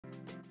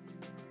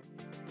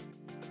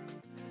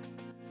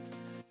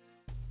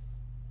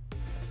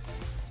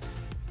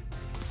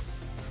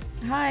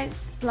Hi,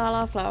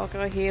 Lala Flower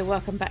Girl here.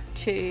 Welcome back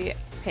to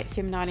Pet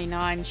Sim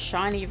 99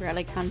 Shiny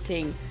Relic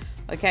Hunting.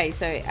 Okay,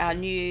 so our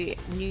new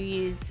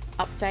Year's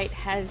update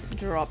has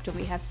dropped and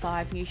we have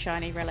 5 new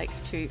shiny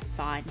relics to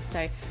find.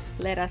 So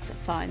let us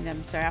find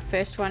them. So our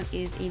first one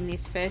is in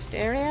this first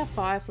area,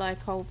 Firefly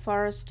Cold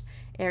Forest,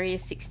 area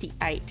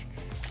 68.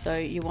 So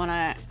you want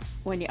to,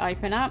 when you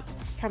open up,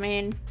 come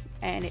in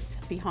and it's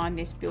behind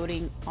this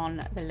building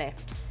on the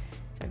left.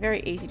 So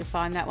very easy to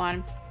find that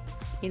one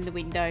in the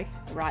window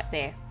right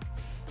there.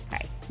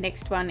 Okay,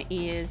 next one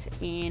is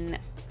in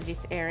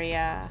this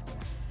area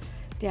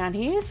down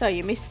here. So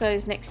you miss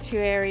those next 2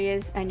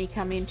 areas and you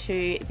come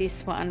into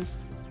this one,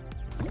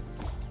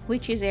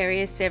 which is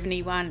area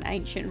 71,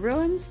 Ancient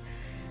Ruins,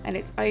 and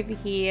it's over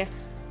here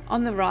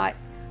on the right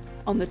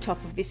on the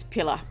top of this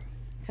pillar.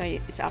 So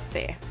it's up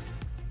there.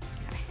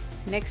 Okay.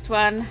 Next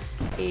one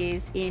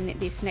is in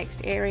this next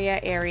area,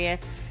 area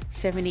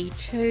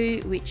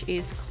 72, which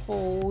is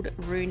called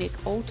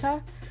Runic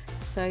Altar.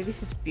 So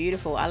this is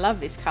beautiful. I love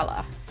this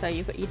color. So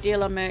you've got your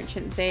dealer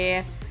merchant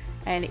there,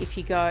 and if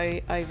you go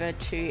over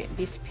to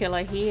this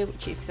pillar here,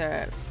 which is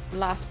the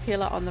last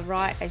pillar on the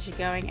right as you're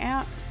going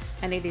out,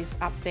 and it is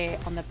up there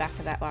on the back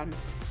of that one.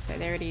 So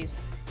there it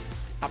is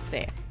up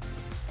there.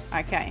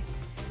 Okay,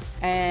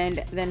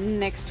 and the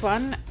next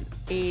one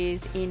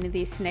is in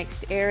this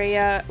next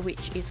area,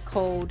 which is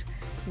called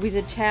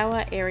Wizard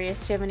Tower, area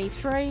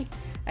 73,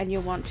 and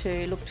you'll want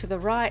to look to the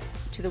right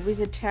to the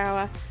Wizard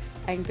Tower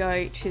and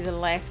go to the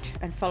left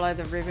and follow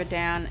the river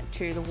down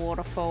to the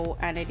waterfall,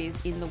 and it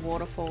is in the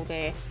waterfall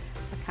there.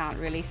 I can't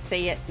really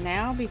see it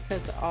now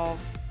because of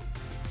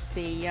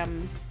the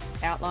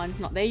outline's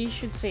not there. You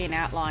should see an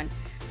outline,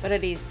 but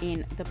it is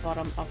in the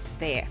bottom of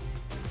there.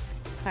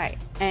 Okay,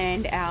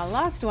 and our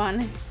last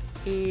one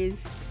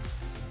is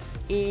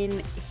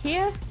in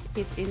here.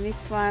 It's in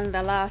this one,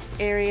 the last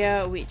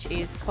area, which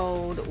is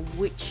called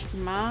Witch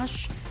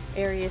Marsh,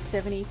 area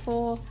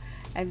 74.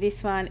 And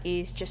this one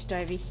is just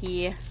over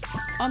here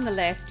on the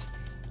left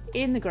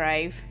in the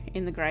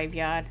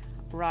graveyard,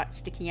 right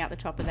sticking out the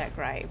top of that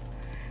grave.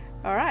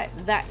 Alright,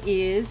 that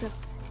is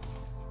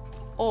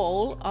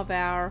all of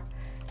our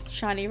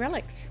shiny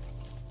relics.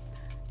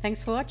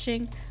 Thanks for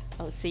watching.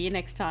 I'll see you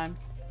next time.